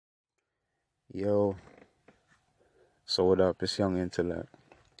Yo, so what up? It's Young Intellect.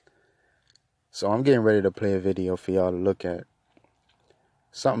 So I'm getting ready to play a video for y'all to look at.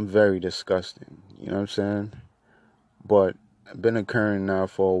 Something very disgusting, you know what I'm saying? But been occurring now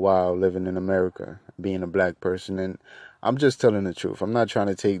for a while living in America, being a black person, and I'm just telling the truth. I'm not trying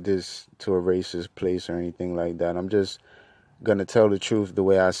to take this to a racist place or anything like that. I'm just gonna tell the truth the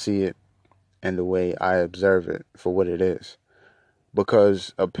way I see it and the way I observe it for what it is.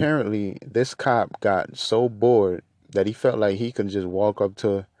 Because apparently this cop got so bored that he felt like he could just walk up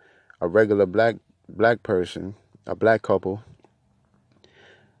to a regular black person, a black couple,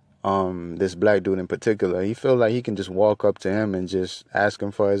 this black dude in particular. He felt like he can just walk up to him and just ask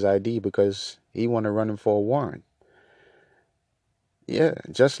him for his ID because he want to run him for a warrant. Yeah,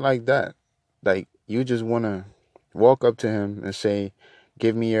 just like that. Like, you just want to walk up to him and say,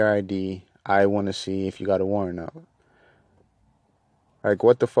 give me your ID. I want to see if you got a warrant out. Like,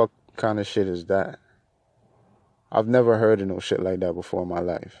 what the fuck kind of shit is that? I've never heard of no shit like that before in my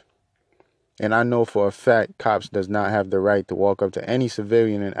life. And I know for a fact cops does not have the right to walk up to any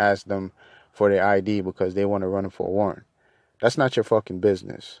civilian and ask them for their ID because they want to run them for a warrant. That's not your fucking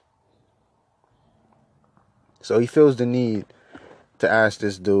business. So he feels the need to ask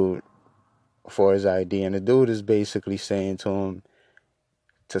this dude for his ID. And the dude is basically saying to him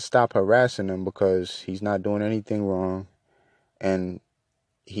to stop harassing him because he's not doing anything wrong. And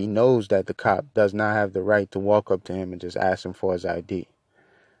he knows that the cop does not have the right to walk up to him and just ask him for his ID.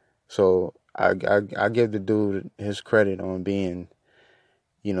 So I give the dude his credit on being,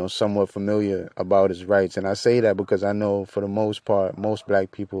 somewhat familiar about his rights. And I say that because I know for the most part, most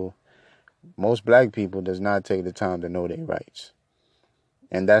black people does not take the time to know their rights.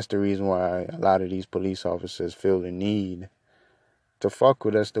 And that's the reason why a lot of these police officers feel the need to fuck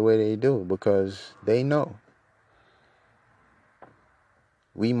with us the way they do, because they know.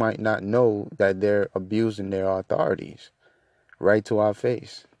 We might not know that they're abusing their authorities right to our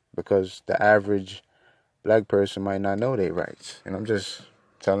face, because the average black person might not know their rights. And I'm just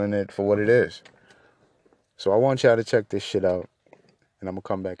telling it for what it is. So I want y'all to check this shit out, and I'm going to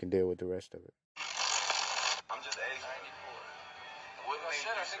come back and deal with the rest of it. I'm just asking. What made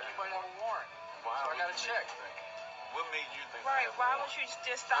you think you might have a warrant? So I got to check. What made you think? Right, why would you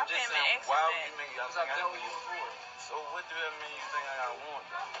just stop him and ask him why that? would you make Because I've dealt with you before. So what do that mean you think I got a warrant?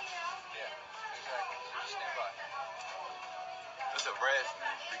 Yeah, exactly. So stand by. This is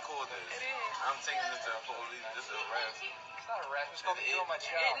harassment. Record this. It is. I'm taking this to the police. This is harassment. It's not harassment. It's called me doing my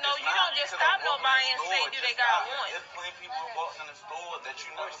job. No, you don't just stop nobody and say, do they got a warrant? There's plenty of people who walk in the store that you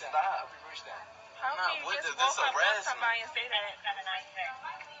never Push that. stop. Push that. How Nah, can you what just is this walk up on harassment? somebody and say that?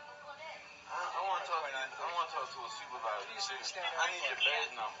 I want to talk to a supervisor. I need your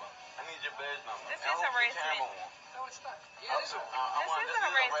badge number. This is harassment. No, it's not. Yeah, it is. This is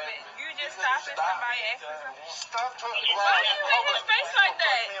harassment. You just stopping somebody asking something. Stop talking. Why are you in his face like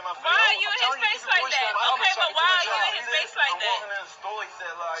that? Why are you in his face like that? Okay, but why are you in his face like that? I'm walking in the store. He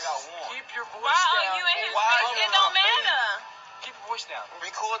said, "Look, I got one." Keep your voice Why down. are you in his Why face? are you It in don't my matter. Keep your voice down.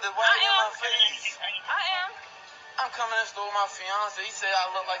 Record the why you in my face. I am. I'm coming in the store with my fiance. He said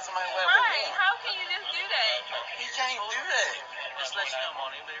I look like somebody who have a Right. warrant. How can you just do that? He can't do that. Just let you know,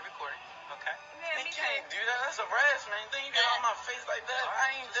 Moni, but you're recording. Okay. Yeah, He me can't too. do that. That's harassment. Then you get on my face like that.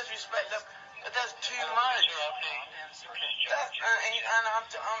 I ain't disrespect that. But that's too much.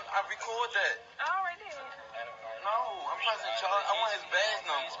 I record that. I already did. No, I'm pressing charge. I want his badge He's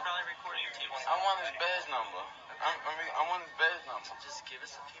number. probably recording too. I want his badge number. I want his badge number. Just give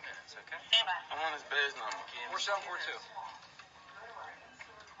us a few minutes, okay? I want his badge number. 4742.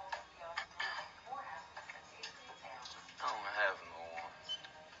 I don't have no one.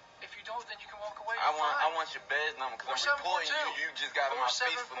 If you don't, then you can walk away. I want your badge number because I'm 4742. reporting you. You just got in my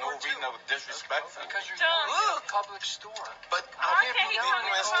face for no reason. That was disrespectful. Because you're John. in a public store. But Why I can't he can't come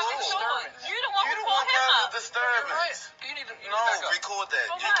be in in the the public store. store? You the one You who the pulled one him causing up. Right. disturbance. You need to No, back up. record that.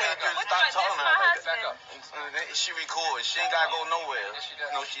 For You what? can't just What stop about talking this? about My that. Back up. She record. She ain't gotta go nowhere. Yes, she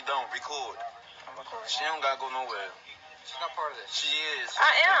does. No, she don't. Record. She don't gotta go nowhere. She's not part of this. She is.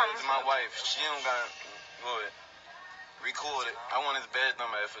 I am. She's my wife. She don't gotta go ahead. Record it. I want his badge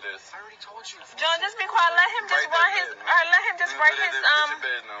number after this. I already told you. John, just be quiet. Let him just Write write that his. badge number. Let him just write his. What's your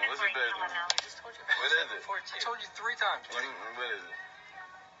badge number? What's your badge number? I just told you. What is it? 42. I told you 3 times. What is it?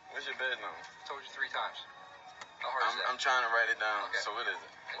 What's your badge number? I told you 3 times. How hard is that? I'm trying to write it down. Okay. So what is it?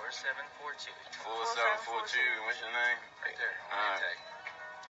 4742. 4742. What's your name? Right there. Alright. Tag.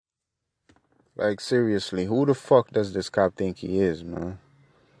 Like, seriously, who the fuck does this cop think he is, man?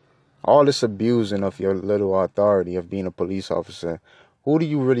 All this abusing of your little authority of being a police officer, who do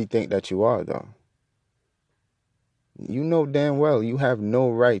you really think that you are, though? You know damn well you have no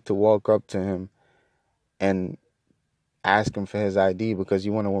right to walk up to him and ask him for his ID because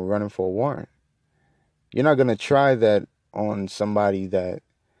you want to run him for a warrant. You're not going to try that on somebody that,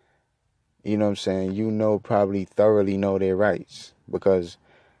 you know what I'm saying, you know probably thoroughly know their rights. Because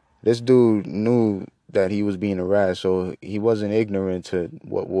this dude knew that he was being harassed, so he wasn't ignorant to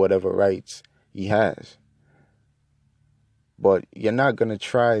whatever rights he has. But you're not going to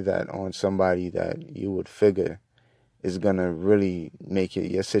try that on somebody that you would figure is going to really make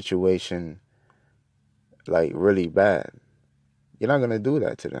your situation, like, really bad. You're not going to do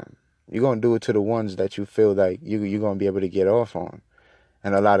that to them. You're going to do it to the ones that you feel like you're going to be able to get off on.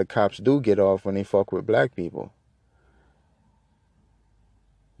 And a lot of cops do get off when they fuck with black people.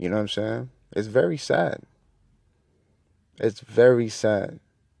 You know what I'm saying? It's very sad. It's very sad.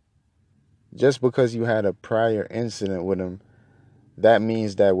 Just because you had a prior incident with him, that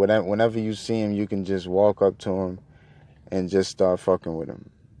means that whenever you see him, you can just walk up to him and just start fucking with him.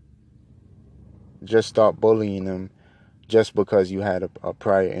 Just start bullying him just because you had a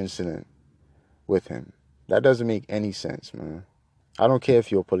prior incident with him. That doesn't make any sense, man. I don't care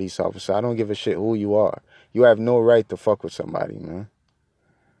if you're a police officer. I don't give a shit who you are. You have no right to fuck with somebody, man.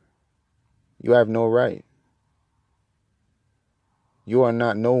 You have no right. You are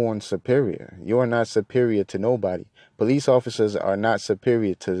not no one's superior. You are not superior to nobody. Police officers are not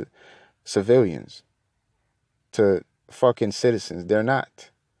superior to civilians, to fucking citizens. They're not.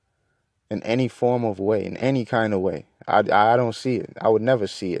 In any form of way, in any kind of way. I don't see it. I would never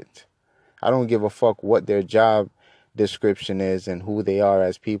see it. I don't give a fuck what their job description is and who they are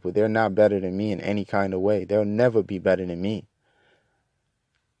as people. They're not better than me in any kind of way. They'll never be better than me.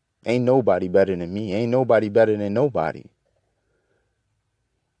 Ain't nobody better than me. Ain't nobody better than nobody.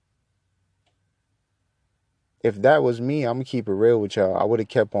 If that was me, I'm going to keep it real with y'all. I would have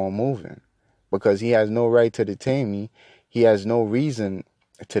kept on moving because he has no right to detain me. He has no reason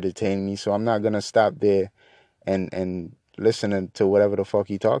to detain me. So I'm not going to stop there and listening to whatever the fuck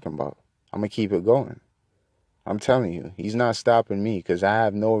he talking about. I'm going to keep it going. I'm telling you, he's not stopping me because I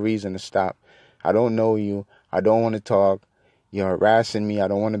have no reason to stop. I don't know you. I don't want to talk. You're harassing me. I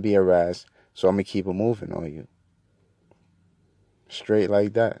don't want to be harassed. So I'm going to keep it moving on you. Straight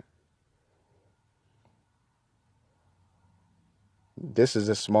like that. This is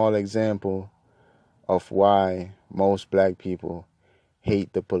a small example of why most black people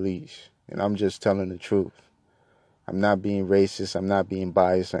hate the police. And I'm just telling the truth. I'm not being racist. I'm not being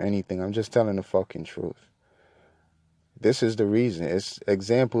biased or anything. I'm just telling the fucking truth. This is the reason. It's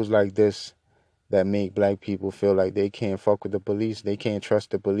examples like this that make black people feel like they can't fuck with the police. They can't trust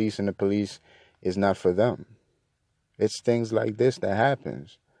the police and the police is not for them. It's things like this that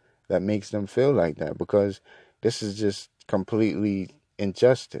happens that makes them feel like that because this is just completely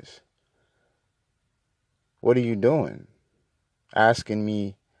injustice. What are you doing? Asking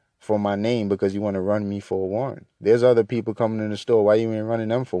me for my name because you want to run me for a warrant. There's other people coming in the store. Why you ain't running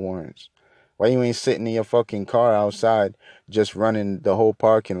them for warrants? Why you ain't sitting in your fucking car outside just running the whole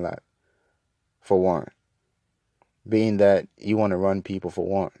parking lot for warrant? Being that you want to run people for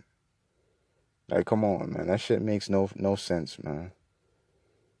warrant. Like, come on, man. That shit makes no sense, man.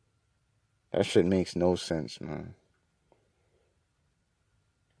 That shit makes no sense, man.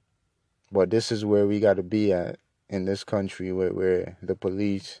 But this is where we got to be at in this country where the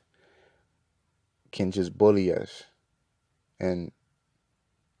police can just bully us. And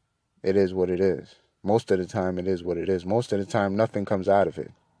it is what it is. Most of the time, it is what it is. Most of the time, nothing comes out of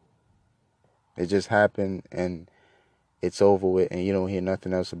it. It just happened and it's over with and you don't hear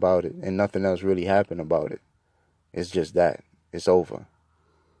nothing else about it. And nothing else really happened about it. It's just that. It's over.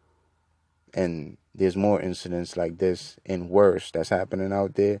 And there's more incidents like this and worse that's happening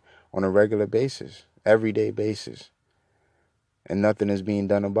out there on a regular basis, everyday basis. And nothing is being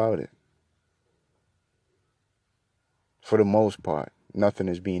done about it. For the most part, nothing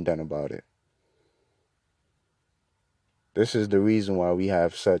is being done about it. This is the reason why we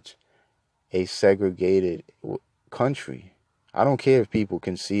have such a segregated country. I don't care if people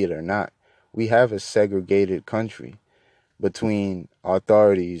can see it or not. We have a segregated country between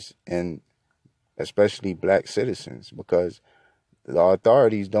authorities and especially black citizens because the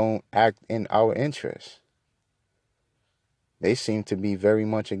authorities don't act in our interests. They seem to be very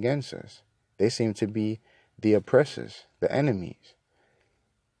much against us. They seem to be the oppressors, the enemies.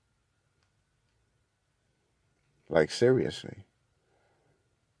 Like, seriously.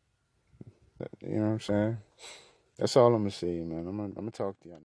 You know what I'm saying? That's all I'm going to say, man. I'm going to talk to y'all.